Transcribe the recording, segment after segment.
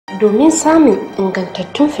Domin samun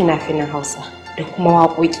ingantattun fina-finan Hausa da kuma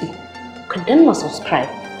waƙoƙi, ku danna subscribe.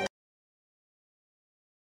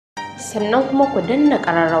 Sannan kuma ku danna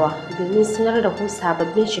ƙararrawa domin sanar da ku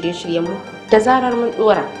sababbin shirye-shiryenmu da zarar mun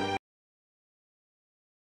ɗora.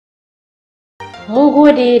 Mun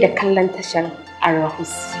gode da kallon tashar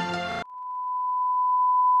AL-RAHUZ.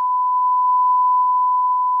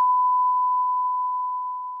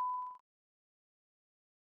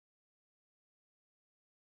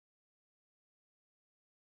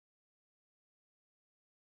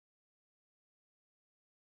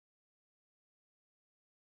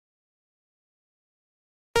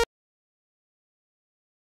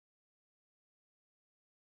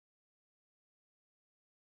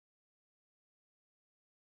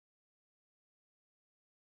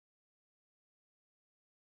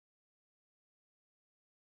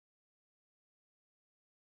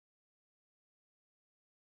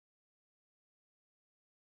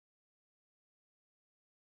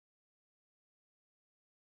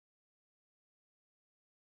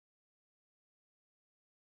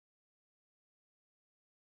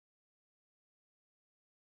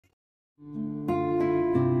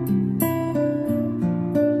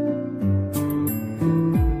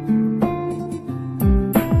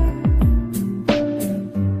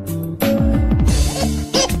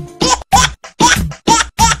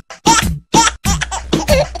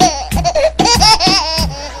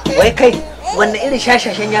 Wai kai, wanne irin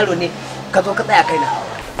shashashen yaro ne ka zo ka tsaya kaina?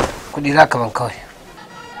 Kuɗi za ka ban kawai.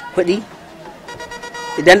 Kuɗi?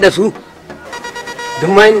 Idan da su? Duk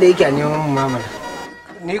ma inda yake a neman mamana.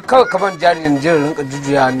 Ni kawai ka ban jari in jira rinka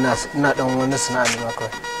jujjuya ina dan wani sana'a ne ma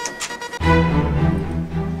kawai.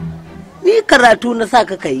 Ni karatu na sa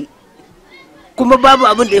ka yi, kuma babu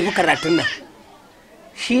abin da ya fi karatun nan.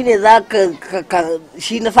 Shi ne za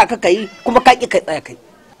shi na sa ka yi, kuma ka ƙi kai tsaya kai.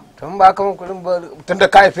 Tun ba ka kuɗin ba, tun da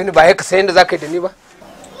ka haife ni ba ya ka sayan da za ka yi da ni ba?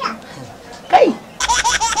 Kai!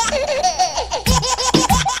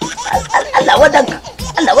 Allah wadanka!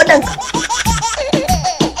 Allah wadanka!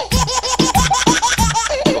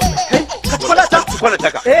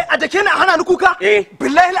 Kwanata ka. A da ke na hana ni kuka?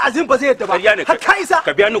 Billahi azim ba zai yadda ba. Har ka isa.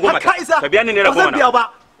 Ka biya ni goma. Har ka isa. Ka biya ni naira goma. Ba zan biya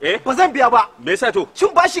ba. Ba zan biya ba. Me yasa to?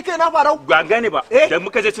 Shin bashi kai na farau? Ba gane ba. Da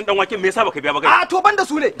muka je cin dan wake me yasa baka biya ba kai? A to ban da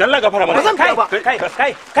su ne. Dan Allah gafara mana. Ba zan biya ba.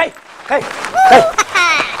 Kai!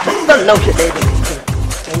 Zan laushe ɗaya da kai.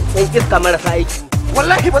 Ɗan iska marasa aiki.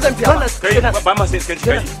 Wallahi ba zan biya ba. Kai ba ma sai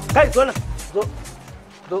kai. Kai zo nan.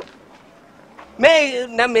 Zo. Me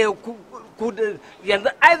na me ku yanzu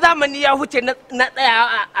ai zamani ya huce na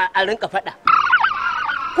tsaya a rinka faɗa.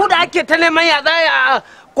 Ku da ake ta neman ya tsaya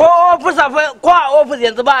ko a ofis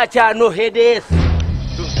yanzu ba a cewa no hedes.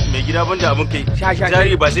 Mai gida banda abun kai.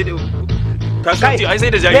 Jari ba sai da kasuwanci ai sai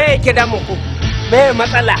da jari. Me yake damun ku? Me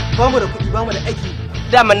matsala? Ba mu da kuɗi, ba mu da aiki.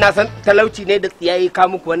 Daman na san talauci ne da tsiyayi ka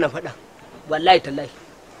muku wannan faɗa. Wallahi tallahi.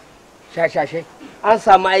 Shashashe. An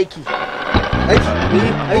samu aiki.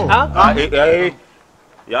 Aiki?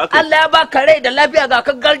 Allah ya ba ka rai da lafiya ga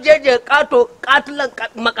ka garjeje katulan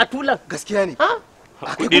makatulan. Gaskiya ne.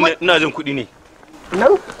 Kuɗi ne, ina jin kuɗi ne.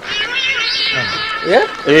 Nan?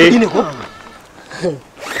 Kuɗi ne ko?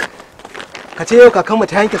 Ka ce yau kakanmu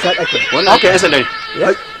ta yanke saƙa ke. Wannan haka yan sanda ne.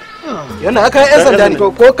 Yana haka yan sanda ne.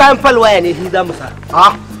 Ko kayan falwaya ne shi za mu sa.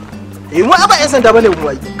 Mu ba yan sanda bane mu.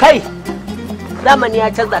 Kai, zamani ya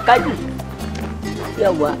canza kaji.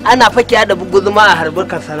 Yawwa, ana fakiya da guzuma a harbar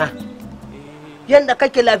karsana. Yanda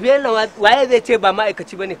kake lafiyar na waye zai ce ba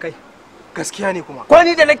ma'aikaci bane kai. Gaskiya ne kuma. Ko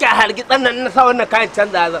ni da nake a hargitsan nan na sa wannan kayan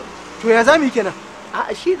canza zan. To ya za mu yi kenan?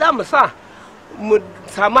 A shi za mu sa mu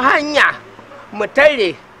samu hanya mu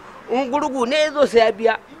tare in gurgu ne ya zo sai ya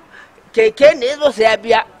biya, keke ne ya zo sai ya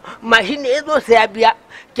biya, mashin ne ya zo sai ya biya,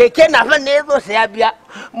 keke nafan ne ya zo sai ya biya,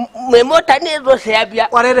 mai mota ne ya zo sai ya biya.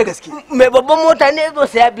 Kwarai da gaske. Mai babban mota ne ya zo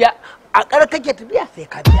sai ya biya, a ƙar kake tafiya sai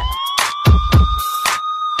ka biya.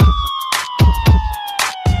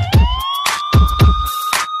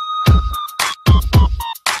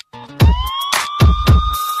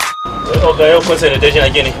 Ga yau kun sanitation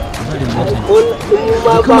ake ne.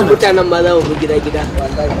 Ma ba mutanen ma za mu gida-gida.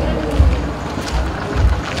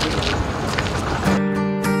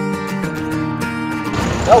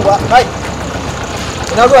 Yawwa, kai.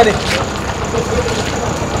 Ina zuwa ne?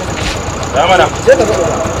 Da mana. Je ka zo.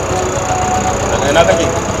 Daga ina kake?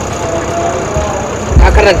 Ka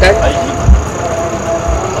karanta? Aiki.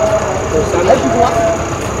 Aiki kuma?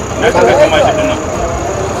 Na kaga kai mashin din nan.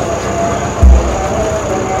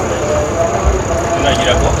 Ina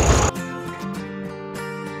gida ko?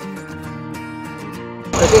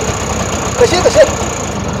 Kashe.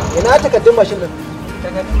 Ina takardun mashin nan?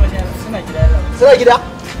 Takardun mashin suna gida. Suna gida?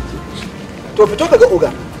 To fito ka ga oga.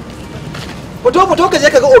 fito ka je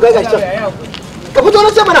ka ga oga gashi ka fito na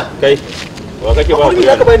ce mana kai wa kake ba ku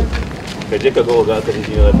ka bani ka je ka ga oga ka ji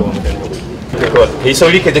ne za ta mutane hakuri kai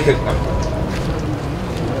sauri ka je ka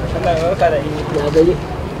Allah ya barka da yi na gari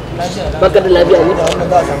baka da lafiya ne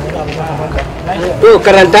to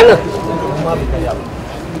karanta nan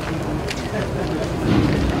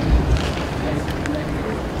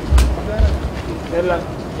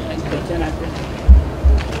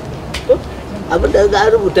abin da ga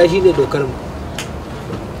rubuta shi ne dokar mu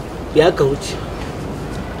ya ka wuce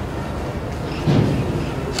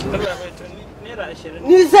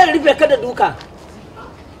ni sai rufe ka da duka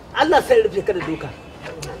Allah sai rufe ka da duka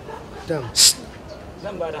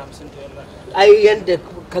zan ba da 50 ta yalla ai yanda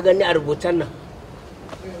ka gani a rubutan nan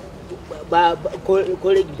ba ko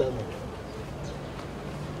rigi ba mu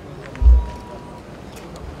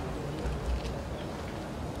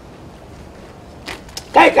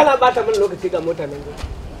kai kana bata min lokaci ga mota nan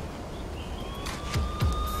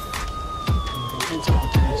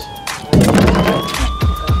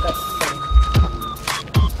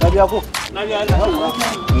ka biya ko na biya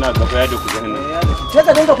ina gaba ya da ku zan nan sai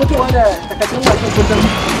ka dinga fitowa da takardun bakin kundin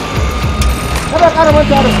kada ƙara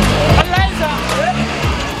manta da Allah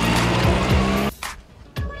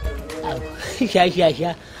ya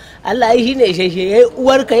sha Allah ai shine isheshe yayi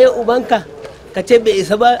uwarka yayi ubanka ka ce bai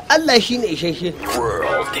isa ba Allah shine isheshe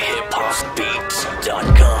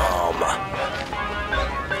worldhiphopbeats.com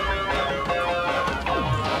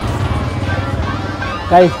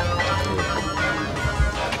kai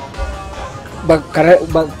ba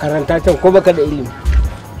karanta can ko baka da ilimi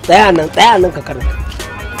tsaya nan ka karanta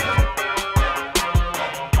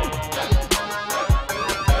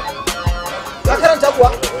ka karanta kuwa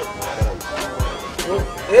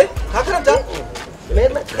ka karanta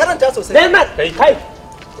karanta sosai Mehmet kai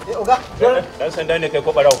oga dan sanda ne kai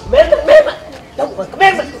ko barau Mehmet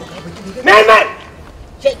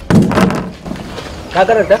ka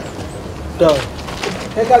karanta to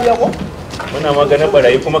kai ka biya ko muna maganar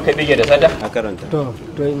barayi kuma ka dige da sada a karanta to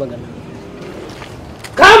yi magana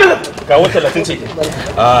kawo 30 ce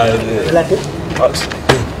 30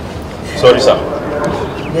 sorry sir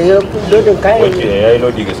da ya lodin kayan ok ya yi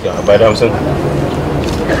lodi gaskiya ba da 50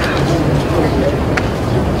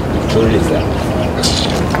 sorry sir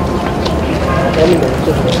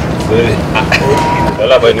sorry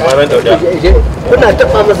Allah bai ni ma ran dauda kuna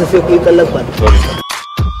taba masa sai ku yi kallon ba sorry sir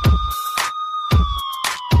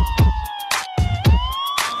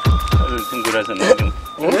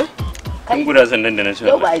kun guda sannan da na ci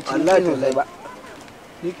yau ba a yi cikin sosai ba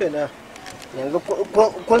ni kenan yanzu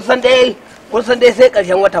kun san dai sai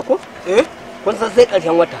karshen wata ko kun san sai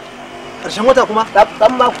karshen wata kuma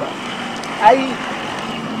dan mako ai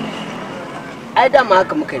dama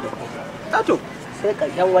haka muka yi da ku to sai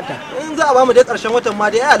karshen wata in za a ba mu dai karshen watan ma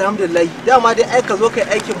dai alhamdulillah dama dai ai ka zo kai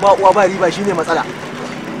aikin ba uwa ba riba shine matsala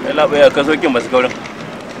kai labaya ka zo kin masu kaurin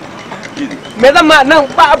me zan ma nan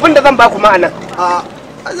ba abin da zan ba ku ma anan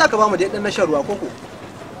ai za ka ba mu dai dan na shan ruwa koko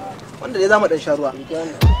wanda dai za mu dan sha ruwa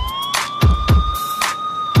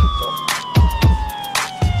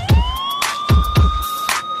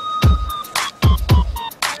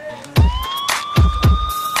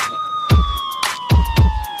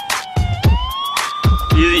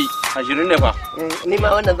easy 20 ne fa ni ma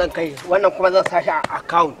wannan zan kai wannan kuma zan sashi a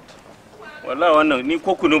account wallahi wannan ni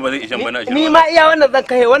ko kunu ba zai ishan bana shi ni ma iya wannan zan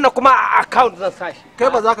kai wannan kuma a account zan sashi kai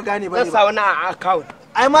ba za ka gane ba zan sa wannan a account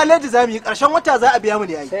ai ma lady za mu yi karshen wata za a biya mu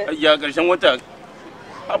ne ai ya karshen wata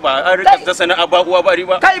ba an rika ta sana'a ba uwa ba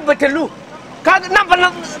riba kai butulu ka nan fa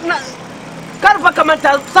kar fa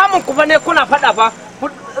kamanta samun ku fa ne kuna fada fa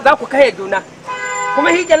za ku kai juna kuma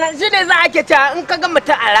hijira shi ne za a ke cewa in ka ga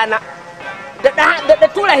mutum a rana da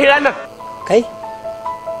tura hiranan kai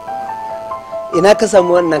ina ka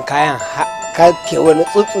samu wannan kayan ka ke wani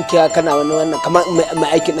tsutsukiya kana wani wannan kamar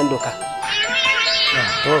mai aikin dan doka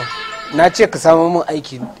to na ce ka samu mun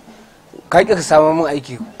aiki ka ki ka samu mun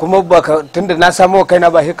aiki kuma ba ka tunda na samu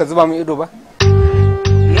kaina ba sai ka zuba min ido ba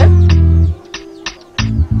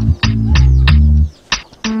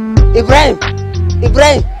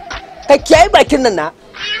Ibrahim ka kiyaye bakin nan na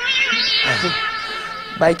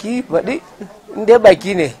baki faɗi inda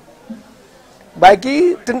baki ne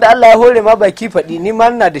baki tunda Allah ya hore ma baki faɗi ni ma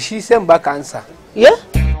ina da shi sai in baka ansa ya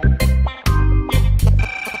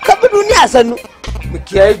ka bi duniya sannu mu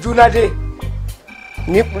kiyaye juna dai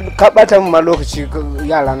ni ka bata min ma lokaci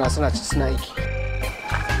yara na suna aiki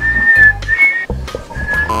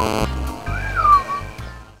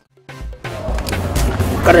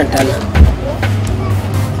karanta na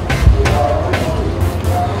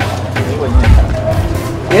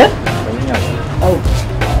ya? Au.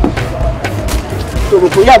 To ba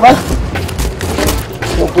ku ya ba?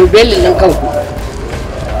 ku beli nan kanku.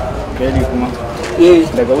 Beli kuma.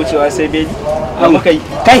 Daga wucewa sai beli. Amma kai.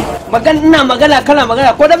 Kai, ina magana kana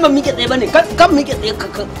magana ko dan ban miƙe tsaye bane kan miƙe tsaye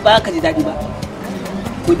ba ka ji daɗi ba.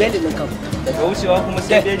 Ku beli nan kanku. Daga wucewa kuma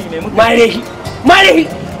sai beli mai muka. Mare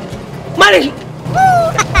shi.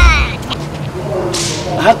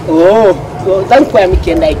 Zan koya miki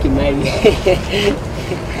yadda ake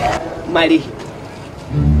mare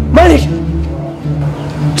shi.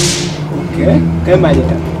 Okay, kai mare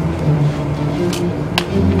ta.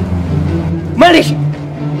 Mare shi.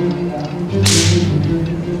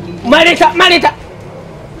 Mare shi.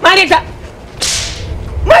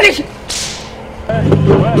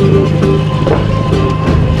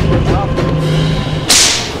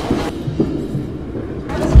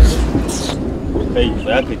 Kai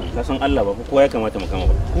ba ka san Allah ba kowa ya kamata mu kama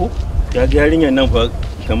ba. Ya ga yarinyar nan fa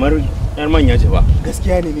kamar yar manya ce ba.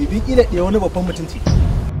 Gaskiya ne mai bin ila ɗaya wani babban mutunci.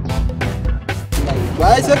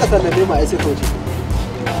 Ba ai sai ka sallame mu ai sai kauce.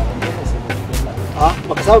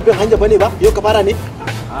 Baka samu bin hanya bane ba? Yau ka fara ne?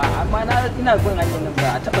 Amma ina bin hanyar nan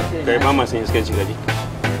ba a taba sai. Kai ba ma san iskanci gari.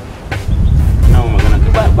 Na mu magana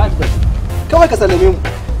ba. Kawai ka sallame mu.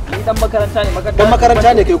 Ni dan makaranta ne Dan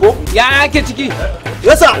makaranta ne kai ko? Ya ake ciki?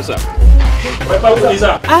 Yasa.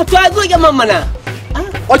 To a zo yaman mana.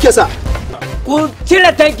 Okay sa. Ku cire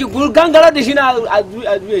tanki ku gangara da shi na a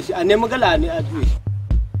juye shi a nemi gala ne a juye shi.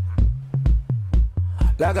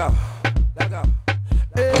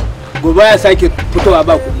 Gobe ya sake fitowa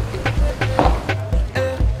ba kuɗi.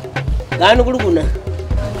 Gani gurgu nan.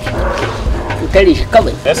 Ku tare shi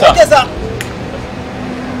kawai.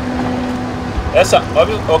 Yasa,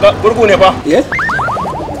 gurgu ne fa?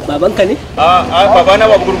 Babanka ne? Babana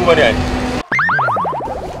ba gurgu bane ai.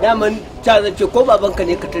 Daman ta zace ko babanka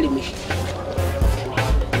ne ka tare mishi.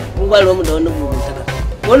 Mun ba mu da wannan gurgun saka.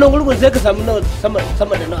 Wannan gurgun sai ka samu sama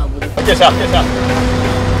da nawa gurin. Kake sa.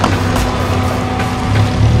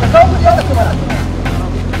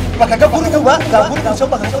 Baka ga gurgu ba? Ga gurgu can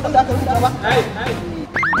baka san da aka rubuta ba?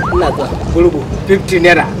 Ina zuwa gurgu 50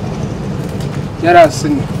 naira. Naira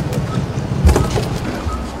 60.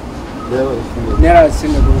 Naira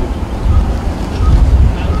 60 gurgu.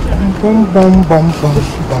 Bam.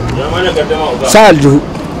 Ya mana gaddama uga. Sa aljihu.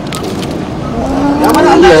 Ya mana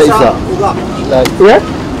Allah ya isa.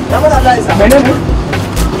 Ya mana Allah ya isa. Menene?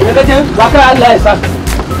 Ina kace ba ka Allah ya sa.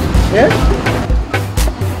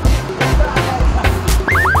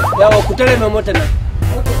 Yawa ku tare mai mota nan.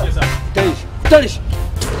 Tare shi.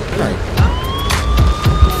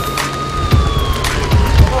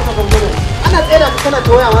 Ana tsaya kana ta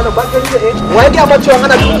waya mana ba gari da wai ga ma cewa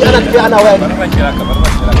ana tuki ana tafiya ana waya.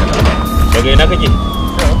 Daga ina kake?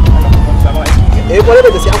 Kwarai da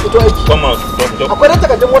gaske an fito aiki. Fito. Akwai ran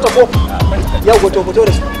takardun mota ko? Yau fito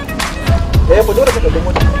da shi. Fito da takardun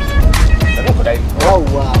mota.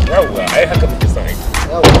 Yawwa, ai haka muke son aiki.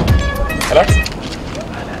 Alex?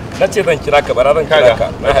 Na ce zan kira ka, bara zan kira ka.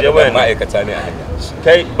 Na haɗa da ma'aikata ne a hanya.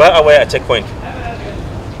 Kai ba a waya a checkpoint.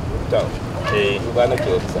 Ba na ke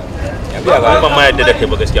ofisa. Ban ma yadda da kai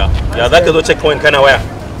ba gaskiya. Ya za ka zo checkpoint kana waya?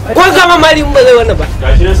 Ko gama mari mun ba zai wannan ba.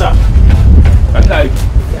 Gashi nasa. Kan ka aiki.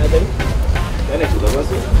 Ya gani? Yana shugaban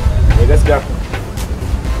su. Gaskiya.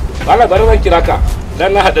 Bala bari zan kira ka.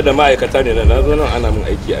 Dan na haɗa da ma'aikata ne na zo nan ana mun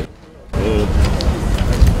aiki a.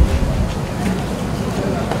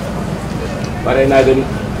 Barai na gani.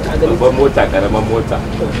 Babban mota, karaman mota,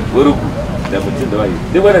 gurgu da mutum da waye.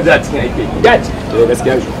 Duk wani za a cikin aiki. Ya ci.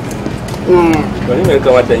 Gaskiya shi. Wani mai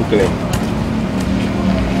kamata in kira.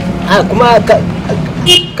 Kuma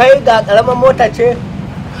kai ga karaman mota ce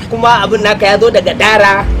kuma abin naka ya zo daga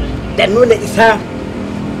dara da nuna isa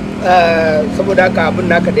saboda haka abin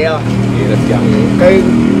naka da yawa. Gaskiya. Kai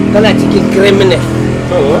kana cikin criminal.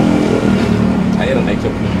 A irin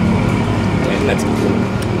aikin ku. Ina cikin.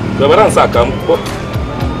 To bari an sa ka ko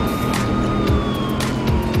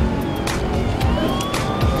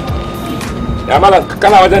ya malam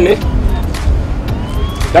kana wajen ne?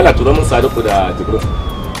 Dala turo mun sadu ku da Jibril.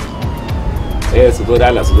 Su zo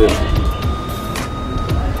dala su zo.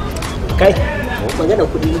 Kai magana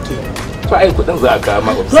kudi nake. To ai kudin za ka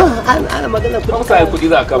ma ofis. Ana magana kudi. Ba sai kudi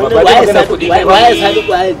za ka ba. Ba magana kudi kai. Waye sadu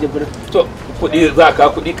waye Jibril. To kudi za ka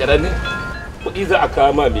kudi kadan ne. Kudi za a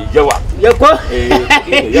kama mai yawa. Ya ko?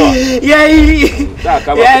 Yawa. Yayi. Za a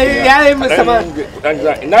kama. Yayi musamman.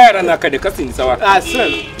 Ina yaran naka da kasin sawa. Suna.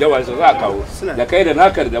 Yawa za a kawo. Da kai da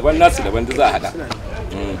naka daban nasu daban da za a hada.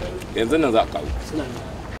 Yanzu nan za a kawo.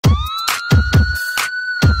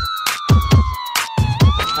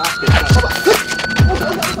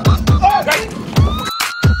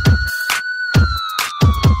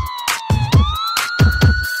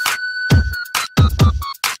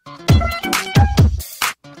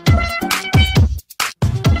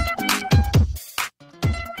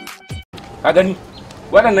 ka gani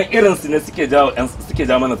waɗannan irin su ne suke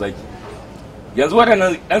ja mana zaki yanzu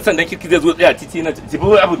waɗannan ɗan sandan kirki zai zo tsaya titi na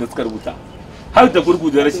jibi abu da suka rubuta har da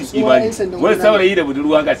gurgu da rashin imani wani saurayi da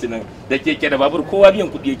budurwa gashi nan da keke da babur kowa biyan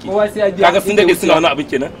kuɗi yake kaga sun daɗe suna wani abin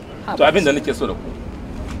kenan to abin da nake so da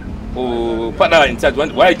ku faɗa in charge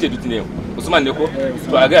waye ke duty ne yau Usman ne ko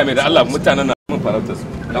to a gaya mai da Allah mutanen na mun farauta su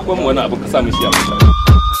da kuma wani abu ka sa mu shi a mutane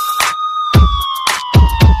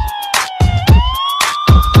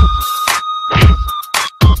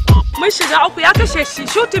mun shiga uku ya kashe shi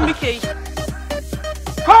shooting muke yi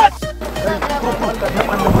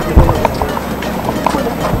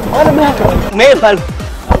me ya faru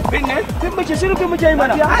Fin muke shirin fin muke yi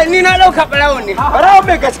mana. ai ni na dauka barawon ne Barawon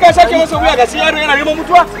mai gaskiya sake masa wuya ga yaro yana neman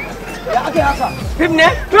mutuwa. Ya aka yi haka? fim ne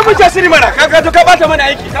Fin muke shiri mana ka to ka bata mana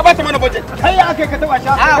aiki ka bata mana budget. Kai ya aka yi ka taba shi.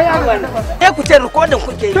 kai ya ku ce recording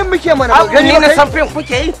kuke yi Fin muke mana gani na san fim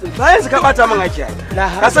kuke yi bayan su ka bata min aiki ai.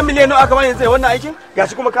 Ka san miliyan nawa aka bani zai wannan aikin?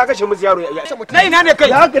 Gashi kuma ka kashe musu yaro. Na ina ne kai?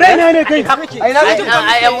 Na ina ne kai? A ina ne kai?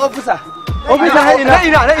 ai am officer Ofisa ina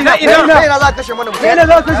za ka kashe mana mutum. Ina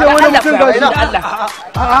za ka kashe mana mutum ga shi.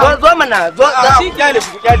 Allah zo mana zo shi kyale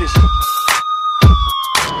shi.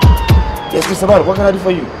 Yes, Mr. Bar, what can I do for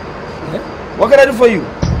you? What can I do for you?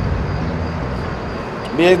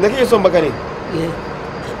 Me da kake son baka ne?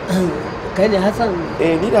 Kai ne Hassan?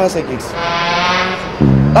 Ni da Hassan Gigs.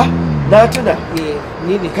 Na tuna.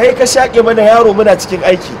 Ni ne. Kai ka shaƙe mana yaro muna cikin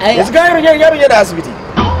aiki. Yanzu ga yaron yana asibiti.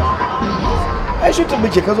 Ai shutun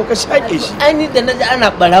muke ka zo ka shaƙe shi. Ai ni da naji ana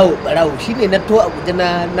barawo shine na to Abuja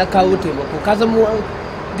na kawo taimako. Ka san mu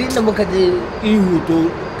duk inda muka je ihu to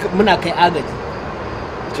muna kai agaji.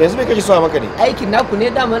 To yanzu me kake so a maka ne? Aikin naku ne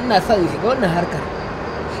dama ina son shiga wannan harkar.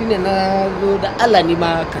 Shine na zo da Allah ni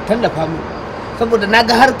ma ka tallafa mu. Saboda na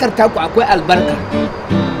ga harkar taku akwai albarka.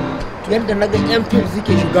 Yadda na ga yan fim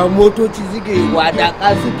suke shiga motoci suke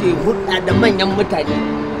wadaka suke hulɗa da manyan mutane.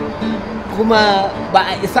 Kuma ba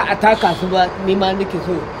a isa a taka su ba ni ma nake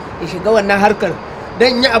so in shiga wannan harkar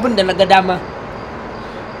don yi abin da na ga dama.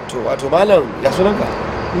 To wato malam ya sunanka?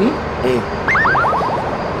 Ni?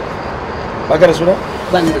 Baka da suna?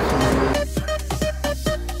 Ban da suna.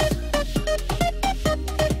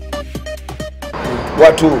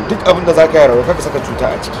 Wato duk abin da za ka yi rayuwa kaka saka cuta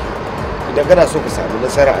a ciki idan kana so ka samu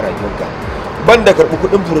nasara a rayuwarka ban da karɓi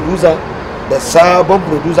kuɗin producer da sabon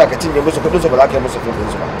producer ka cinye musu kuɗinsu ba za ka yi musu fim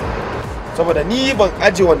ɗinsu ba saboda ni ban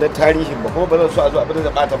aje wannan tarihin ba kuma ba zan so a zo abin da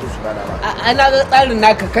ɓata musu rana ba. Ana ga tsarin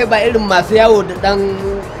naka kai ba irin masu yawo da ɗan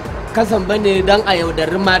kasan ba ne don a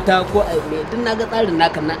yaudari mata ko a me duk na ga tsarin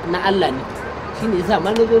naka na Allah ne shine yasa ma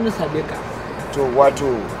na zo na same ka. To wato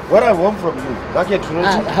what I want from you za ka yi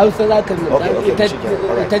turanci? Hausa za ka nuna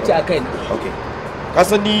ita ce a kai na. Ka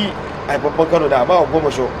san ni a babban Kano da amma goma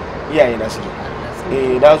sho iyaye na suke.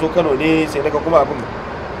 Na zo Kano ne sai daga kuma abin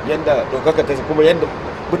yadda ɗaukaka ta kuma yadda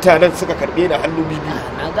mutanen suka karɓe ni hannu bibi.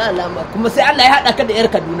 Na ga alama kuma sai Allah ya haɗa ka da 'yar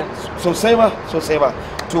Kaduna. Sosai ma.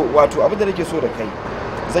 To wato abin da nake so da kai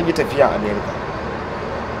zan yi tafiya a America.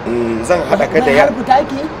 Zan haɗa ka da yar.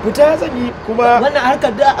 Fita zan yi kuma wannan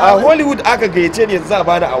harkar da a Hollywood aka gayyace ni yanzu za a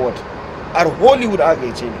bani award. A Hollywood aka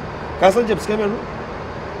gayyace ni. Ka san James Cameron?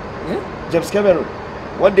 James Cameron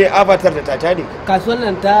wanda ya avatar da Titanic. Kasuwan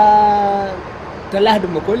nan ta Lahadin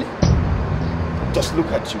Makoli? Just look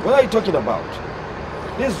at you. What are you talking about?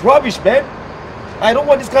 This is rubbish, man. I don't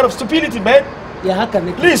want this kind of stupidity, man. Ya haka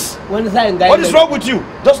ne. Please. Wani sa'in gaya. What is wrong with you?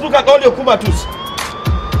 Just look at all your kumatus.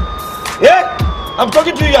 Yeah? I'm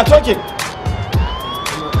talking to you, you're talking.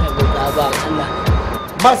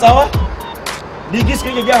 Masawa? Digis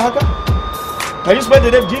can you get haka? Can you spell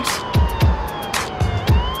the name Diggs?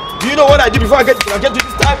 Do you know what I did before I get to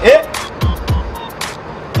this time?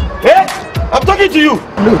 I'm talking to you.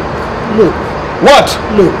 Look. What?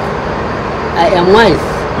 Look. I am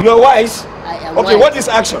wise. You're wise? I am okay, wise. what is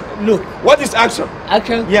action? Look. What is action?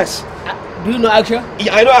 Action? Yes. Do you know action?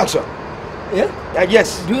 Yeah, I know action. Yeah?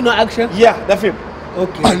 Yes. Do you know action? Yeah, the film.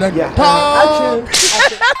 Okay. Yeah. Action.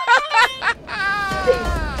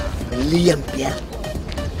 Miliyan 5.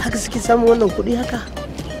 Haka suke samun wannan kuɗi haka?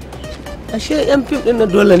 Ashe yan fim ɗin na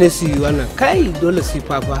dole ne su yi wannan. Kai dole su yi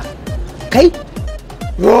fafa. Kai?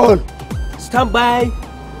 Roll. Stand by.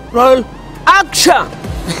 Roll. Action.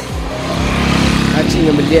 Ka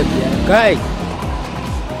cinye miliyan 5. Kai.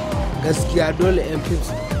 Gaskiya dole yan fim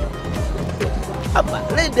su. Amma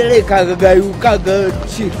rai da rai kaga gayu kaga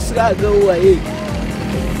chicks kaga waye.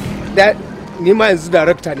 Da ni ma yanzu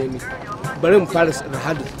director ne ni. Bari mu fara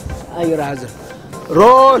rahadu. An yi rahazar.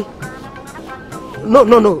 Roll. No.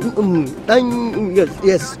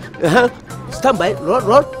 Yes. Stand by.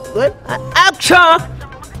 Roll. Action.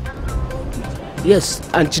 Yes,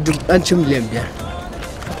 an ci miliyan 5.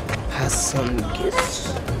 Hassan Gis.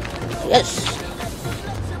 Yes.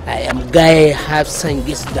 I am Guy Hassan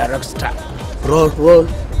Gis, director. Roll.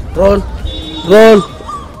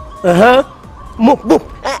 Move. No.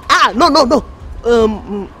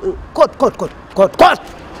 Court.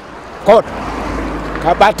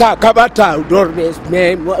 Kabata. Don't miss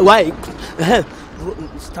me. Why?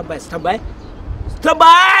 Stand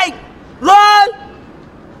by. Roll.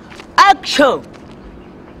 Action.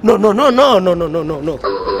 No.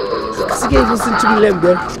 Sige sun ci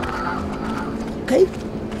lembe. Kai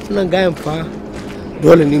nan gayan fa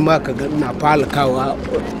dole ne ma ka ga ina falkawa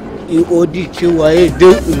EOD cewa ya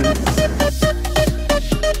dai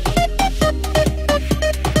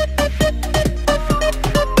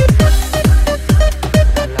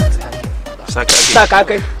saka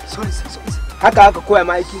kai haka koya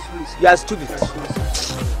ma aiki ya stupid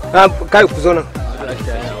kai ku zo nan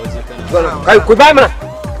kai ku bai mana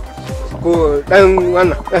ku dan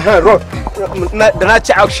wannan road da na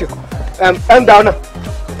ci action dan da wannan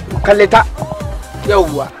kalle ta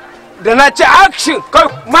yawwa da na ci action kai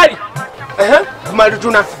mari mari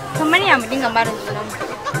juna kamar ya mu dinga marin juna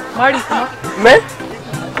Mari kuma. me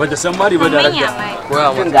Wanda san mari ba da rage.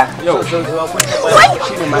 koya mata yau shi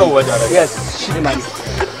ne mari yes shi ne mari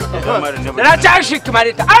da na ci action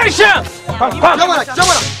kimari ta action jamana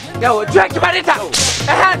yawa juya kimari ta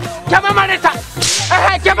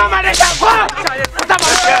kama marita ko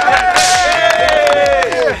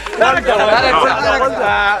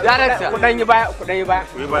kudan yi baya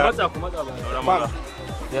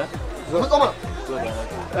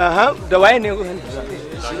da waye ne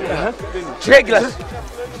shire glass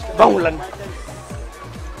ban hulan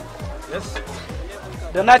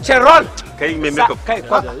da na ce roll kai me makeup kai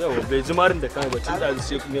kwa yau bai jimarin da kai ba tun da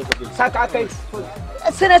sai kuma ka saka kai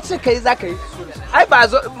sai na ce kai zaka yi ai ba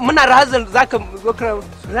zo muna razan zaka zo ka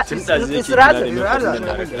tun da zai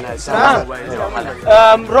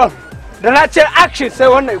roll da na ce action sai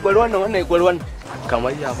wannan igwal wannan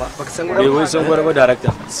kamar ya ba baka san gwara wai san gwara ba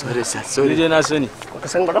director sorry dai na sani baka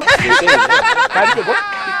san gwara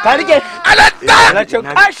ka rike Alanta na ce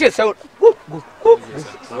action sai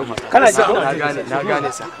kana ji na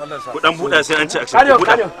gane sa ku dan buda sai an ci action ku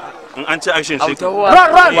buda in an ci action sai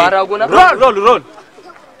roll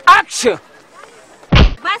action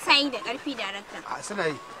ba sa yi da karfi darakta suna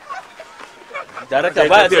yi darakta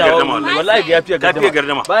baya tsayawa wallahi ga yafiya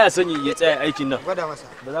gardama baya son ya tsaya aikin nan gwada masa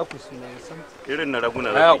ba za ku suna san irin na raguna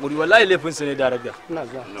ai hakuri wallahi laifin sa ne darakta ina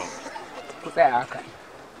zuwa ku tsaya haka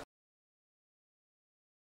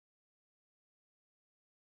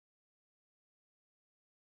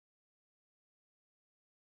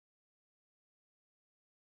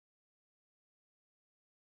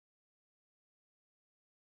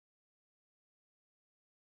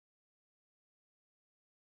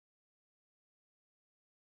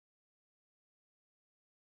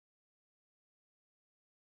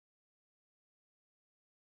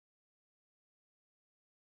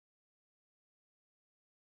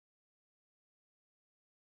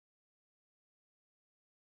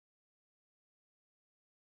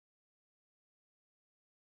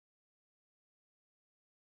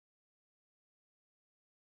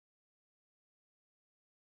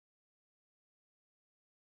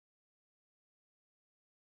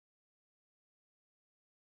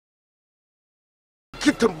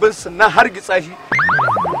tumbinsa na hargitsa shi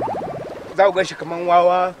za ku ga shi kaman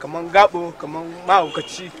wawa kaman gabo kaman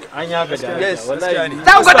mahaukaci an ya ga da wallahi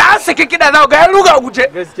za ku ga da an saki kiɗa za ku ga ya ruga guje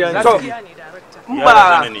to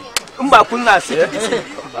in ba kun na saki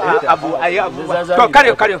abu ayi abu ba to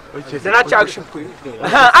kare da na ci action ku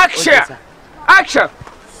action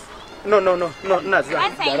no ina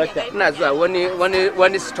zuwa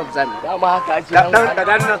wani stop zami dama haka ake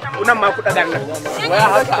daga nan ma ku daga nan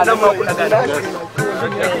nan ma ku daga nan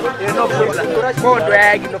no problem ko do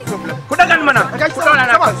ya gi no problem ku daga nan mana ku daga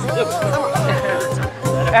nan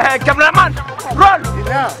cameraman roll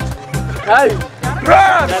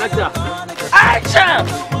action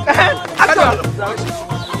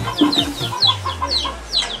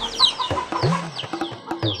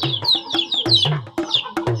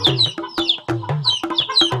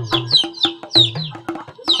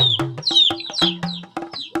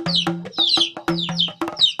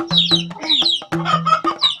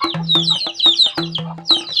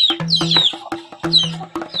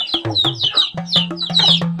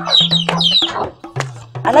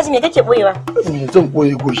Alhaji me kake boyewa? Me zan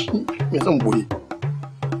boye goshi? Me zan boye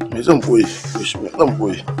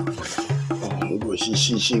goshi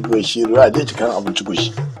shi goshi ruwa dai cikin abinci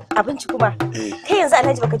goshi. Abinci kuma? Kai yanzu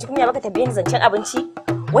Alhaji baka ji kunya baka tambaye ni zancen abinci?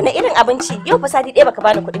 Wani irin abinci? Yau fa sati ɗaya baka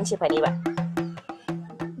bani kuɗin cefa ne ba.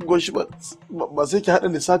 goshi ba sai ki hada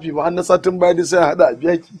lissafi ba har na satin baya dai sai a hada a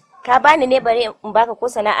biya ki. Ka bani ne bare in baka ko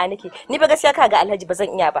sana'a nake. Ni ba gaskiya ka ga Alhaji ba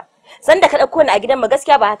zan iya ba. San da ka dauko ni a gidan ma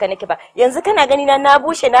gaskiya ba haka nake ba. Yanzu kana gani na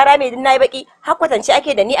bushe na rame din nayi baki har kwatance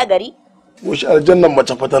ake da ni a gari. Goshi aljannan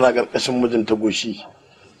mace fa tana karkashin mijinta goshi.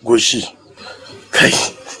 Goshi. Kai.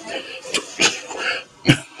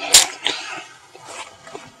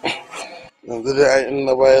 Yanzu dai ai in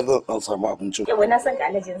na baya zan samu abincin. Yau na san ka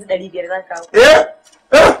Alhaji yanzu 500 za ka kawo.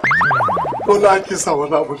 Ko na ake sa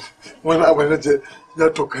wani abu na je ya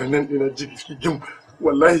tokar nan ina jigin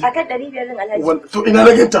wallahi. Akan 500 din Alhaji. To ina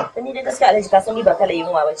na ginta. Ni dai gaskiya Alhaji ka san ni ba kala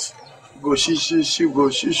yunwa bace. Goshi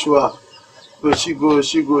goshi shuwa.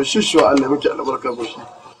 Goshi shuwa Allah miki albarka goshi.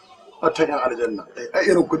 Atan yan aljanna. Ai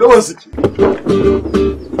irin ku dawan suke.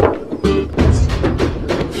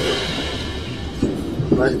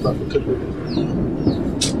 Wallahi ba ku tabbata.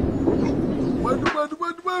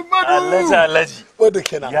 Alhaji. Wadda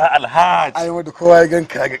kenan. Ya Alhaji. Ai wadda kowa ya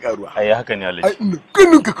ganka ya ga karuwa. Ai haka ne Alhaji. Ai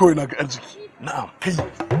ganin ka kawai na ga arziki. Na'am. Kai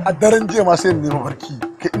a daren jiya ma sai ne mafarki.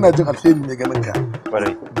 Kai ina jin alheri ne ganin ka.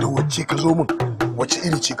 Kwarai. Da wacce ka zo min? Wace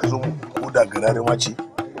iri ce ka zo min? Ko da garare ma ce?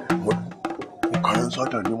 Ko kayan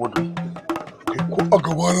sata ne mudu. Kai ko a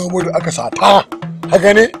gaba na mudu aka sata.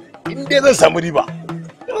 Haka ne? In dai zan samu riba.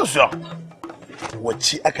 Ina so.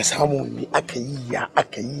 Wacce aka samu ne aka yi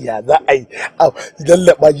ya za a yi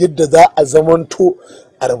lallaba yadda za a zamanto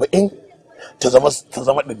 40 ta zama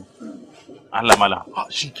 100. Allah mala.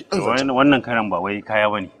 Shi ke wannan karan ba wai kaya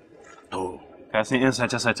bane. To ka san yan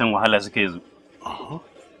sace-sacen wahala suka yi zu.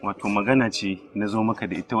 Wato magana ce na zo maka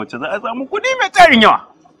da ita wacce za a samu kuɗi mai tarin yawa.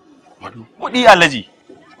 Madu. Kuɗi Alhaji.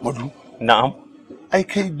 Madu. Na'am. Ai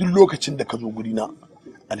kai duk lokacin da ka zo guri na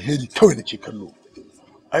alheri kawai nake kallo.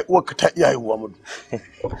 Ai uwarka ta iya haihuwa Madu.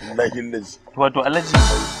 Wallahi lazi. Wato Alhaji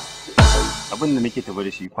abin da nake tafa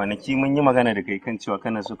da shi kwanaki mun yi magana da kai kan cewa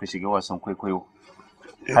kana so ka shiga wasan kwaikwayo.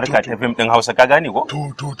 Harka ta fim din Hausa ka gane ko?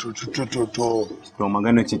 To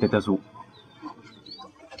magana ce ta taso.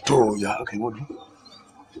 To ya aka yi Madu?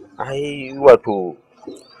 Ai wato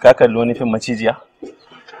ka kalli wani fim Macijiya?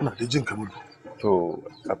 Ina da jin ka Madu. To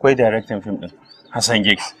akwai director fim din Hassan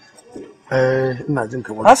Giggs. Ina jin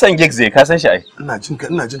ka Madu. Hassan Giggs zai ka san shi ai? Ina jin ka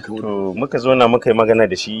Madu. To muka zo na muka yi magana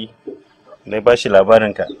da shi na ba shi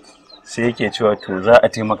labarin ka sai yake cewa to za a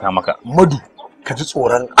taimaka maka. Madu ka ji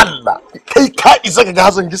tsoron Allah kai ka isa ka ga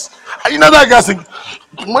Hassan Giggs ai na za ga Hassan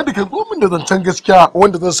Madu kai gomin da zancen gaskiya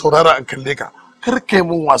wanda zan saurara an kalle ka kar kai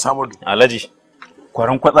mun wasa Madu. Alhaji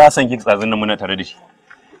kwaran kwatsa Hassan Giggs azin nan muna tare da shi.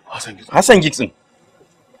 Hassan Giggs din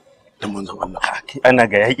da manzon Allah ana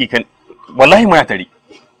ga yaki kan wallahi muna tare.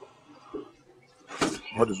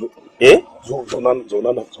 Madu zo. Zo nan.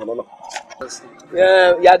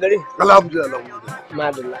 Ya gari? Alhamdulillah.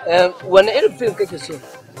 Madalla. Wani irin film kake so?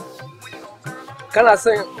 Kana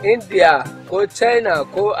son India ko China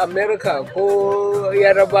ko America ko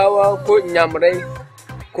Yarabawa ko Inyamurai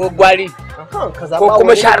ko Gwari? Ko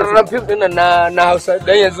kuma shahararren film din na Hausa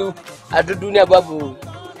don yanzu a duk duniya babu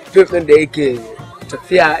film din da yake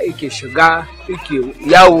tafiya yake shiga yake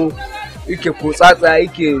yawo yake kotsatsa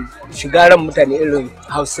yake shiga ran mutane irin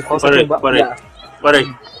Hausa. Kwarai.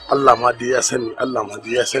 Allah ma dai ya sani.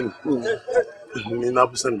 Ni na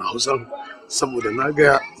fi son na Hausan saboda na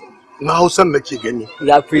ga na Hausan nake gani.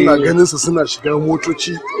 Ina ganin su suna shiga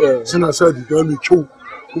motoci, suna sa riga mai kyau,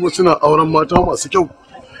 kuma suna auren mata masu kyau.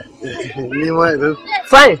 Ni ma idan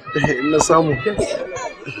fine na samu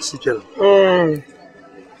shikenan.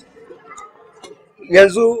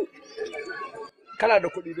 Yanzu kana da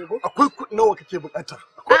kuɗi dai ko? Akwai kuɗi nawa kake bukata?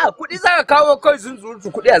 Kuɗi za ka kawo kawai zunzurutu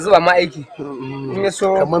kuɗi a zuba ma aiki. In ya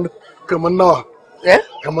so kamar nawa?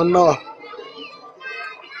 Kamar nawa?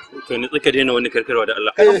 To ni tsaka daina wani karkarwa da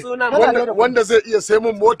Allah. Wanda zai iya sai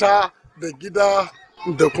mun mota da gida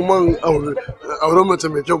da kuma auren mace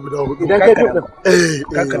mai kyau guda 4. Idan kai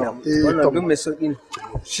kuɗin? Wannan duk mai sauƙi ne.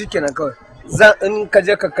 Shikenan kawai. In ka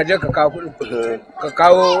je ka kawo kuɗin. Ka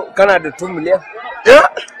kawo kana da 2 miliyan?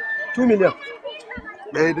 2 miliyan.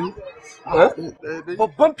 Ɗaya dai.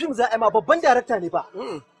 Babban fim za a yi ma babban darakta ne ba.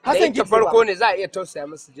 Hassan Giggs farko ne za a iya tausaya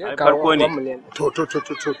masa je kawo 1 miliyan. To.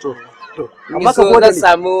 Amma ka gode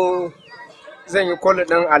samu zan yi kwallo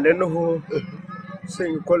ɗin Alinuhu, sai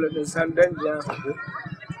yi kwallo ɗin Sandanja,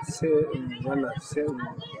 sai sai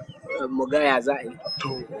mu ga ya za a yi.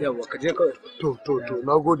 Yawa ka je kawai. To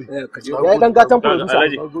na gode. Ka je. Ya dan gatan producer.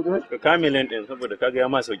 Ka kame miliyan ɗin saboda kaga ya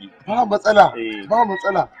ma sauki. Ba matsala.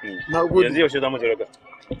 Na gode. Yanzu yaushe za mu jira ka?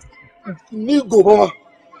 Ni gobe ma.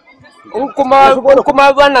 In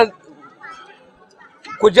kuma wannan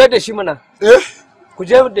ku je da shi mana. Ku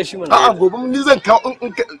je da shi mana. A'a gobe ni zan kawo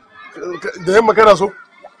da yamma kana so?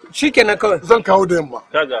 shikenan kawai zan kawo da yamma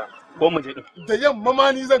kaga ko mu je da yamma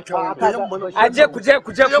ma ni zan kawo da yamma a je ku je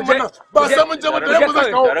ba sai mun je ba da yamma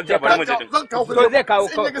zan kawo zan kawo to zai kawo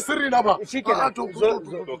in ga sirri na ba shikenan to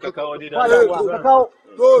ka kawo dai ka kawo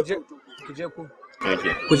ku je ku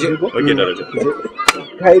okay daraja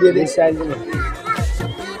kai dai sai ne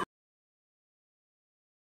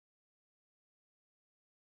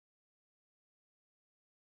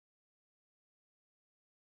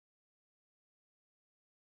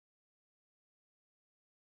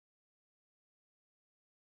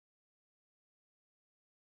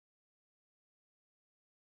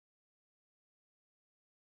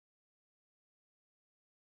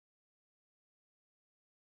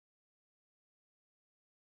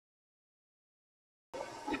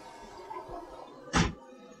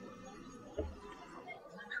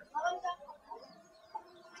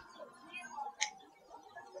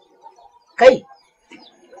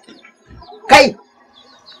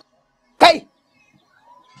kai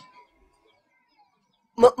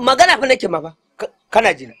magana fa nake ma fa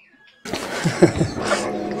kana jina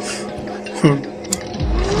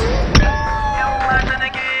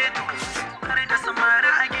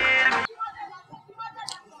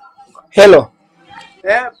hello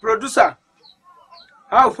producer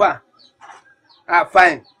how far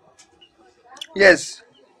fine yes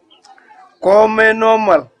komai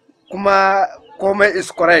normal kuma komai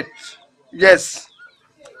is correct yes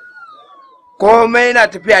komai na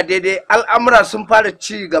tafiya daidai al'amura sun fara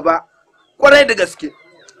ci gaba kwarai da gaske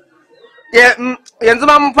yanzu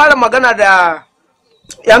ma mun fara magana da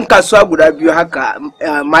yan kasuwa guda biyu haka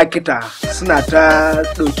makita suna ta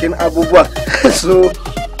ɗaukin abubuwa so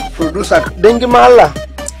producer don gima Allah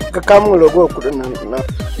ka kamun ragowar kudin nan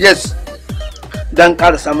yes don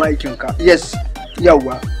karasa aikinka yes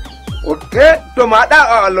yawa ok to ma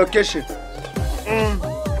haɗa a location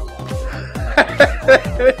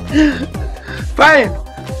fine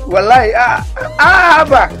wallahi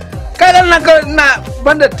ba kai na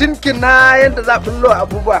banda tinkin na yadda za bullo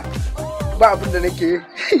abubuwa ba abin da nake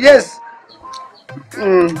yes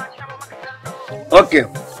okay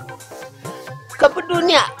ka bi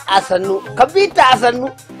duniya a sannu ka bi ta a sannu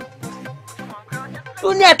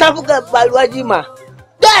duniya ta fi baluwa jima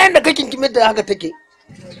da yadda ka kinkime da haka take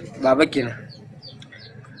baba kenan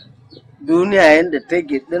duniya yadda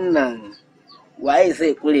take dinnan waye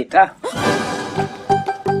sai kure ta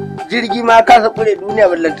jirgi ma kasa kure duniya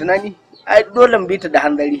ballantana ni ai dole mu bita da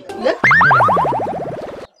handari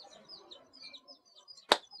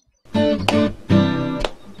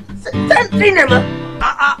san tsine ma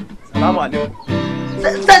salamu alaikum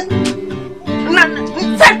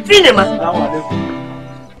san tsine ma salamu alaikum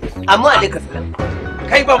amma alaikum salam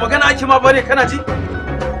kai ba magana ake ma bane kana ji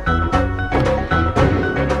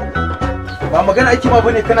ba magana ake ma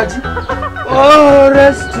bane kana ji oh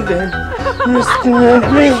restaurant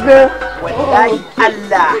please wallahi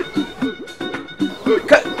Allah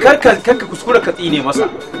karka kuskura ka tsine masa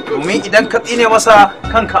domin idan ka tsine masa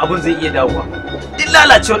kanka abun zai iya dawowa din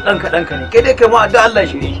lalacewar ɗanka ne kai dai kai ma addu'a Allah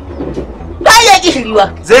shirye shi ka ya ki shiriwa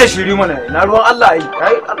zai shiri mana na ruwan Allah ai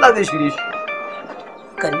kai Allah zai shirye shi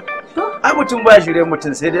kan ai mutum baya shirye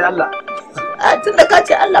mutum sai dai Allah a tunda ka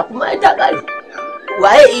ce Allah kuma ai ta kare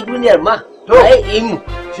waye yi duniyar ma waye yi mu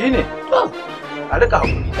shine to a rika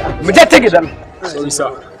hakuri mu je ta gidan sorry sir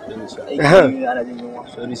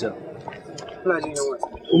sorry sir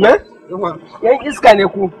ne yan iska ne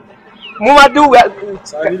ku mu ma duk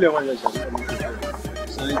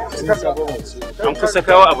an kusa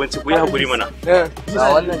kawo abinci ku yi hakuri mana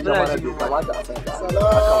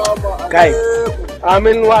kai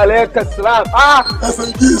amin wa alaikas salam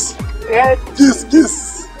Hassan kiss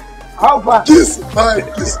how far kiss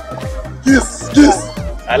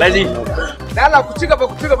Alhaji dala ku ci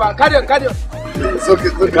gaba kadiyon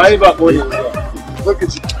kai ba ko ne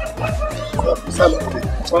lokaci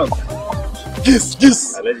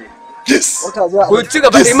kiss Alhaji ku ci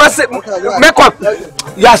gaba da masa make up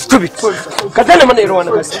ya stupid ka tana mana irin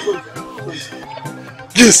wannan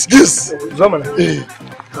kiss zo mana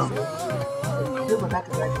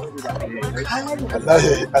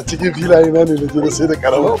wallahi a cikin filaye na ne na sai da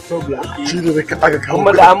karama shi ne da aka kawo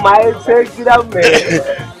kuma da amma sai gidan mai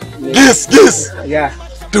kiss ya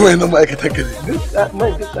duk wani ma'aikatan ka ne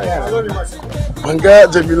ban ga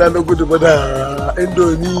Jamila na gudu ba da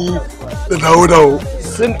Indomi da dawo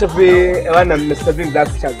sun tafi wannan Mr. Bean za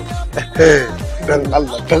su shago dan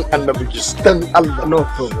Allah dan annabi gis dan Allah no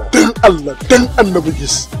problem dan Allah dan annabi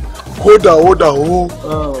gis ko dawo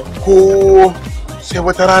ko sai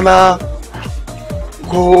wata rana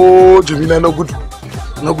ko Jamila na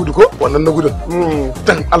gudu ko wannan na gudun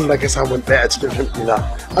dan Allah ka samu ɗaya a cikin fim ɗina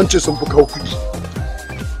an ce sun fi kawo kuɗi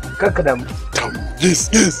Kaka da mu.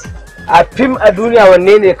 Yes. A fim a duniya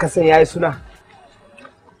wanne ne ka san yayi suna?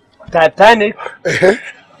 Titanic.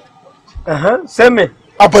 Sai me?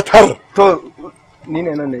 Avatar. To ni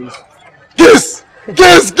ne nan da yi. Yes.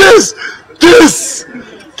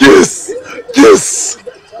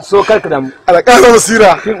 So karka da mu. Alƙala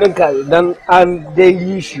basira. Fim ɗinka dan an dai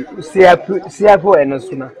yi shi sai ya fi wayannan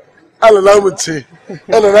suna. Allah ce.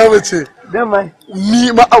 Dan mai.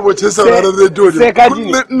 Ni ma abocin sauraron rediyo ne. Sai ka ji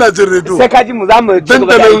ina jin rediyo. Sai ka ji mu za mu ci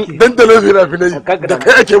gaba da aiki. Dandalin fina-finai da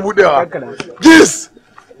kai ake budewa. Yes.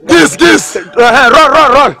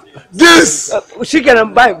 Roll. Yes.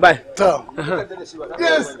 Shikenan bye. Ta.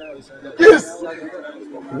 Yes.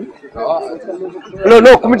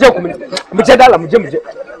 No, kuma je dala mu je.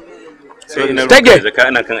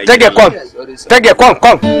 Tage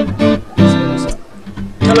kom.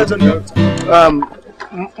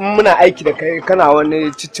 Muna aiki da kai kana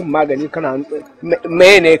wani cicin magani kana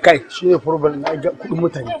meye ne kai shi ne problem na ga kudin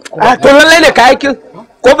mutane. To lallai ne ka aiki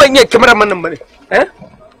ko ban iya kimar manan bane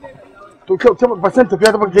to kyau ba san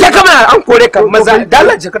tafiya ta ba ke kamar an kore ka maza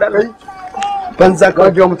dalaje ka dalaje banza ka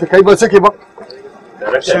ga mutu kai ba sake ba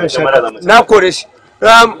na kore shi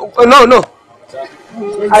no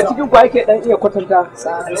a cikin ku ake dan iya kwatanta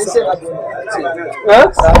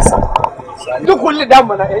duk kulli da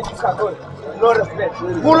mana aiki ka kawai no respect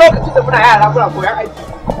mu lokacin da muna yara muna koyan aiki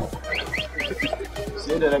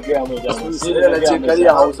sai da na gaya mai da sai da na ce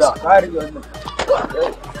kariya Hausa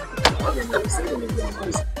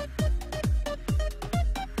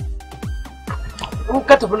in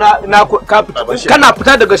ka tafi kana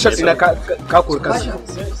fita daga shafi na ka kori kansa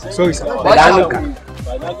sorry sir da hannunka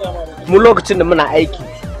mu lokacin da muna aiki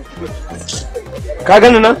ka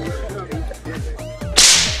gani nan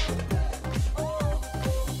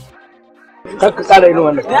kar ka kara irin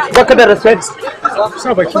wannan baka da respect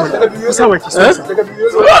sa baki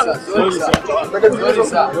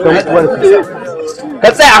ka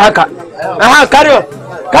tsaya haka carry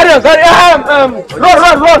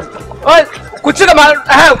roll ku ci gaba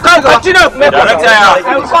ka continue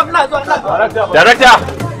director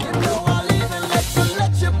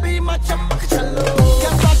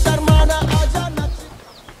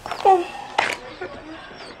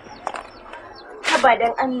haba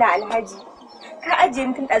dan Allah Alhaji ka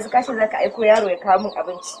ajiye tun ɗazu kashin zaka aiko yaro ya kawo min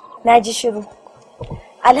abinci na ji shiru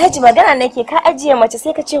Alhaji magana nake ka ajiye mace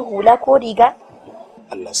sai ka ce hula ko riga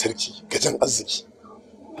Allah sarki gajan arziki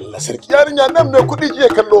Allah sarki yarinya nan mai kuɗi ke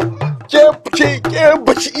kallo ke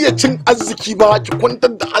baki iya cin arziki ba ki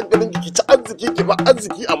kwantar da hankalin ki ci arziki ki ba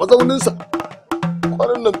arziki a mazaunin sa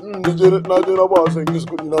kwanan nan na je na ba san kis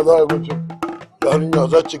kuɗi na za a bace yarinya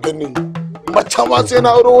za ki gani mace ma sai na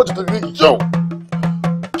auro wata tafi kyau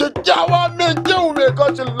kyakkyawa mai kyau mai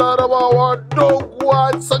kacin larabawa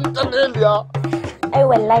doguwa santaleliya ai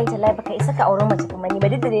wallahi tallahi baka isa ka aure mace kamar ni ba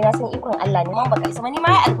duk da dai na san ikon Allah ne man baka isa ni ma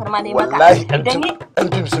ai alfarma dai maka wallahi an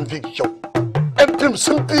fim sun fi ki kyau an fim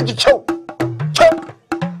sun fi ki kyau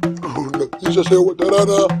na kisa sai wata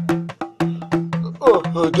rana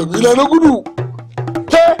Jamila na gudu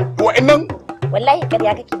ke wa'annan wallahi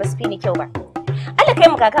ƙarya kake ba su fi ni kyau ba Allah kai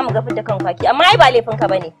mu kaka mu gafar da kan kwaki amma ai ba laifin ka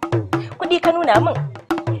bane kudi ka nuna min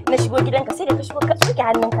na shigo gidanka sai da ka shigo ka tsuke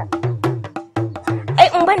hannunka ai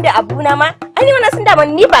in ban da abuna ma ai ni wannan sun da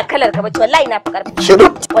ni ba kalar ka bace wallahi na fi karfi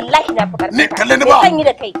wallahi na fi karfi ne kalle ni ba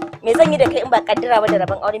me zan yi da kai in ba kaddara ba da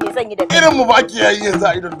rabon aure me zan yi da kai irin mu ba ake yayi yanzu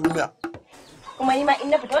a idon duniya kuma ni ma in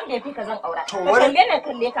na fita wanda yafi ka zan aura ka kalle na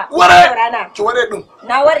kalle ka ware ki ware din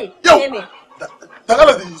na ware sai me ta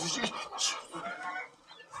kala da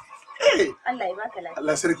Allah ya baka lafiya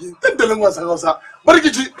Allah sarki dandalin wasan Hausa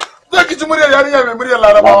barkici za ki ci muryar yarinya mai muryar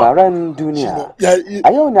Larabawa labaran duniya a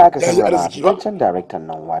yau ne aka sanar fitaccen daraktan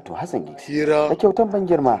nan wato Hassan Giggs da kyautan ban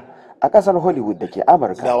girma a kasar Hollywood da ke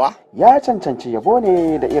Amurka ya cancanci yabo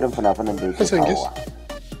ne da irin fina-finan da yake kawowa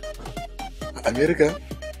America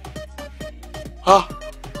ha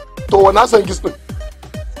to wani Hassan Giggs din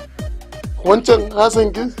wancan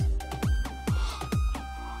Hassan Giggs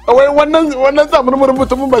wai wannan zamurmurin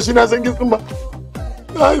mutumin ba shi na Hassan Giggs din ba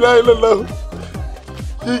la ilaha illallah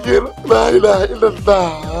Kikir, la ilaha illallah.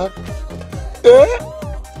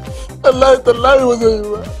 Wallahi tallahi ba zai yi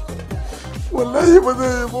ba. Wallahi ba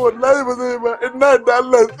zai yi ba. Ina da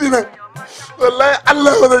Allah tsina. Wallahi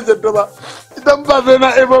Allah ba zai jadda ba. Idan ba zai na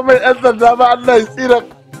aiba mai yan sanda ba Allah ya tsina.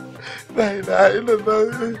 La ilaha illallah.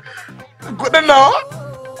 Kudin nawa?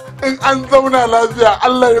 In an zauna lafiya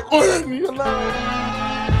Allah ya koya ni.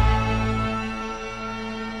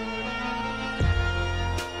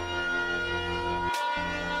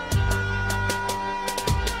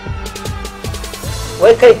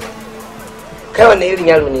 wai kai wanne irin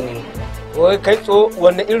yaro ne wai kai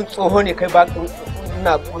wanne irin tsoho ne kai ba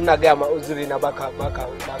ina gaya ma uzuri na baka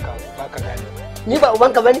gane. Ni ba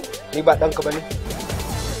ubanka bane? Ni ba ɗanka bane.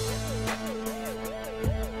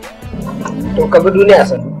 To ka bi duniya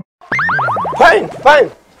san. Fine.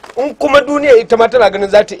 In kuma duniya ita ma tana ganin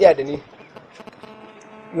za ta iya da ni.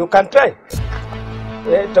 You can try.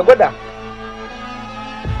 Ta gwada.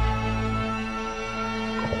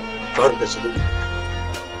 Kawar da shi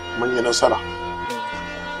mun yi nasara.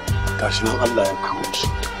 Gashi nan Allah ya kawo shi.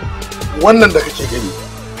 Wannan da kake gani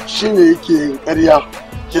shine yake yin ƙarya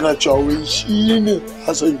kina cewa wai shine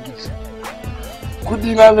Hassan Gidi.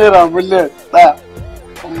 Kudi na naira miliyan ɗaya.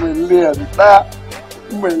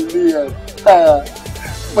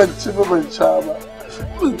 Ban ci ba ban sha ba.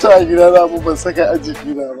 Ban ci a gida na ban saka a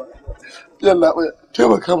jikina ba. Yalla bai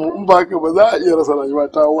taimaka mu in ba haka ba za a iya rasa rayuwa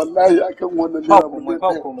ta wallahi akan wannan naira miliyan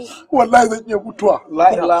ɗaya. Wallahi zan iya mutuwa.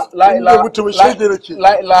 La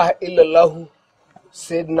ilaha illallah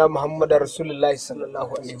sayyidina Muhammadu Rasulullahi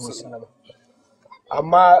sallallahu alaihi wasallam.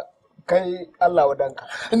 Amma kai Allah wadanka.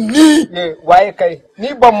 Ni waye kai?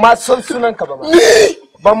 Ni ban ma san sunanka ba.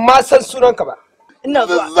 Ban ma san sunanka ba. Ina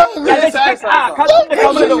zuwa.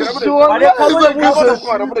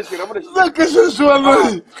 Zan kashe shi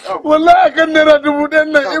wallahi. Wallahi akan naira 1000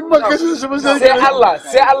 nan in ba kashe shi ba sai Allah.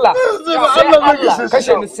 Sai Allah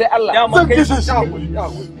kashe ni sai Allah. Zan kashe shi.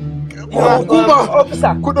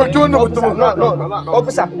 Officer, ku dauki wannan mutumin. No.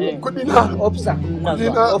 Officer, kudi na. Officer,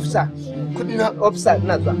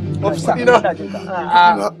 ina zuwa.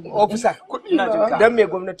 Officer, dan me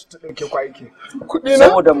gwamnati ta dauke ku aiki? Kudi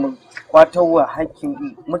na. Saboda mun kwatawa hakkin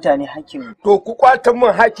mutane hakkin. To ku kwatan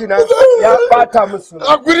mun hakina ya bata musu.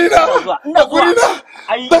 A guri na.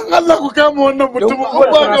 Dan Allah ku kama wannan mutumin.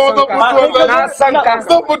 Ba ga wannan mutumin. Na san ka.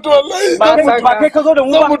 Zan mutu wallahi. Ba kai ka zo da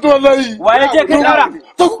mu ba. Zan mutu wallahi. Waye je kai kara?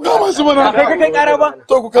 To ku kama shi mana. Ba kai ka kai kara ba.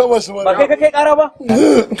 To ku kama shi mana. Ba kai ka kai kara ba.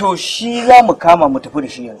 To shi za mu kama mu tafi da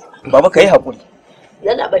shi yanzu. Baba kai hakuri.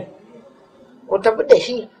 Yana bai. Ku tafi da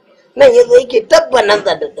shi. Nan yanzu yake tabbanan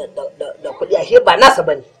da kuɗi ashe ba nasa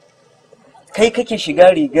bane. Kai kake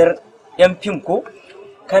shiga rigar yan fim ko?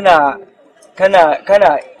 Kana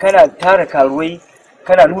tara karuwai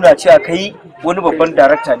kana nuna cewa kai wani babban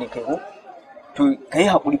darakta ne kai ko? To kai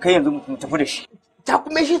hakuri kai yanzu mu tafi da shi. Ta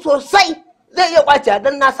kuma shi sosai. Zai iya kwace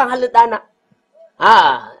don na san halin ɗana.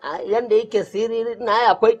 Yanda yake siriri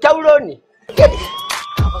na akwai kyauro ne.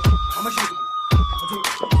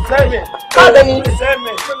 Ka gani?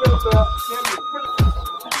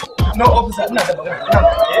 No officer, ina da magana.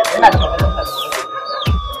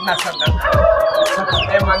 Ina son dan.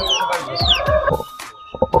 Kai ma ni ka bani.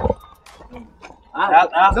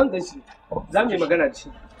 Zan gaishe. Za mu yi magana da shi.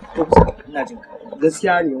 Ina jin ka.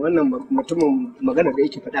 Gaskiya ne wannan mutumin magana da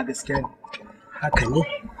yake faɗa gaskiya ne. Haka ne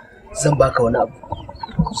zan baka wani abu.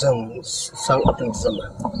 Zan san abin da zan ba.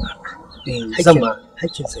 Zan ba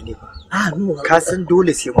hakkinsa ne ba. No. Ka san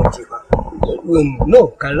dole sai mun je ba. No,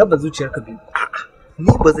 ka raba zuciyarka biyu.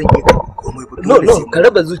 Ni ba zan iya komai ba. No, ka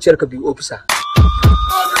raba zuciyarka biyu officer.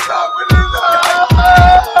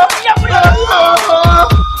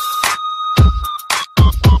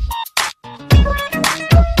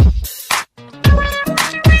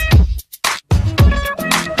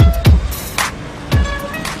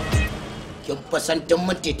 Fasantin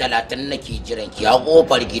minti 30 nake jiran ki a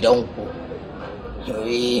kofar gidanku.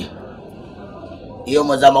 Yau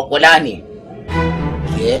mu zama kula ne.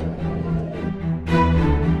 Ke?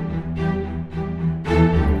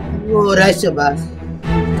 Oh, Rasha ba.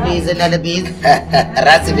 Please, another bit.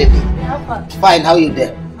 Rasha baby. Fine, how you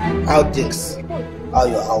there? How things? How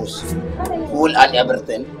your house? Full and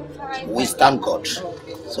everything? We stand God.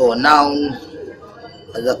 So now,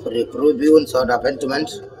 as a pre-preview sort of appointment,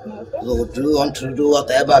 so do you want to do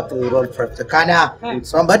whatever to roll for the corner with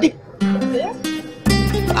somebody?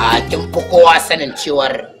 Kin fi kowa sanin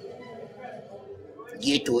cewar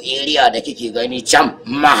ghetto area da kike gani can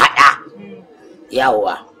mahaɗa.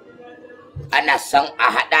 Yawa. Ana son a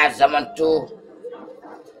haɗa zamanto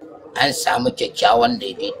an samu kyakkyawan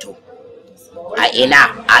daidaito. A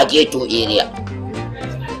ina? A ghetto area.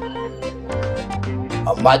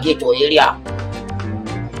 Amma ghetto area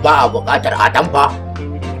ba a buƙatar atamfa.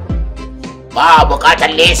 Ba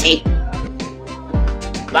buƙatar lesi,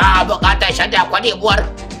 ba buƙatar shadda kwadebuwar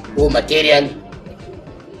ko material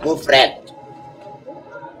ko friend.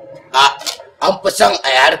 An fi son a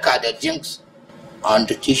harka da jeans and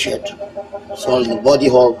the t-shirt. So the body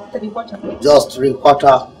hole, just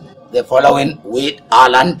 3/4. The following with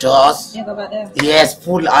Alantas. Yes,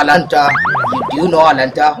 full Alanta. Do you know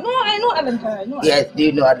Alanta? No, I know Alanta. Yes, do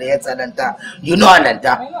you know Alanta? You know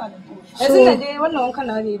Alanta? I know Alanta.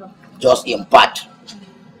 So, just in part.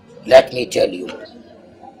 let me tell you,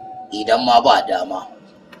 idan ma ba dama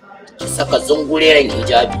ki saka zungureren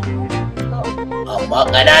hijabi, amma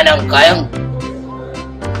ƙananan kayan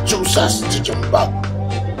cusa su cikin bag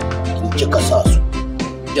in kika sa su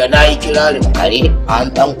da na yi kirarin kare an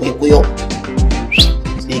ɗan kwaikwayo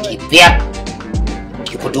sai ki fiya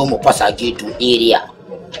ki fito mu fasa ghetto area,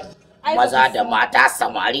 maza da mata,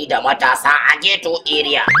 samari da matasa a ghetto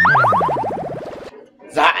area.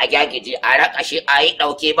 Za a gyagije a rakashi a yi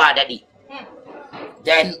ɗauke ba daɗi.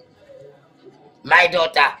 Then my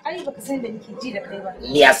daughter. Ai baka san da nake ji da kai ba.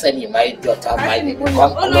 Ni ya sani my daughter, my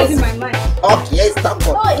come close. Okay, yes, thank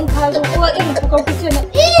God. Oh, in ka zo ko irin kuka kuce na.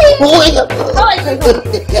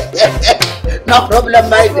 No problem,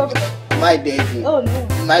 my baby. Oh no.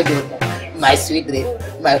 My daughter, my sweet dream,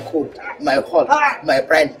 my cool, my heart, my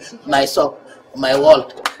friend, my soul, my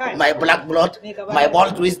world, my black blood, my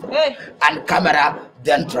ball twist, and camera,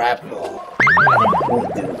 then tripod.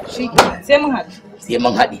 Shi sai mun haɗu. Sai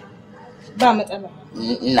mun haɗu. Ba matsala.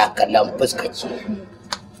 Ina kallon fuskaci.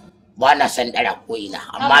 Ba na san dara ko'ina,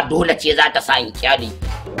 amma dole ce za ta sa in kyale.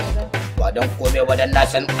 Ba don komai ba don na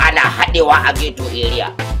san ana haɗewa a ghetto area.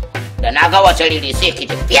 Da na ga wace rere sai ki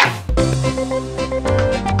tafiya.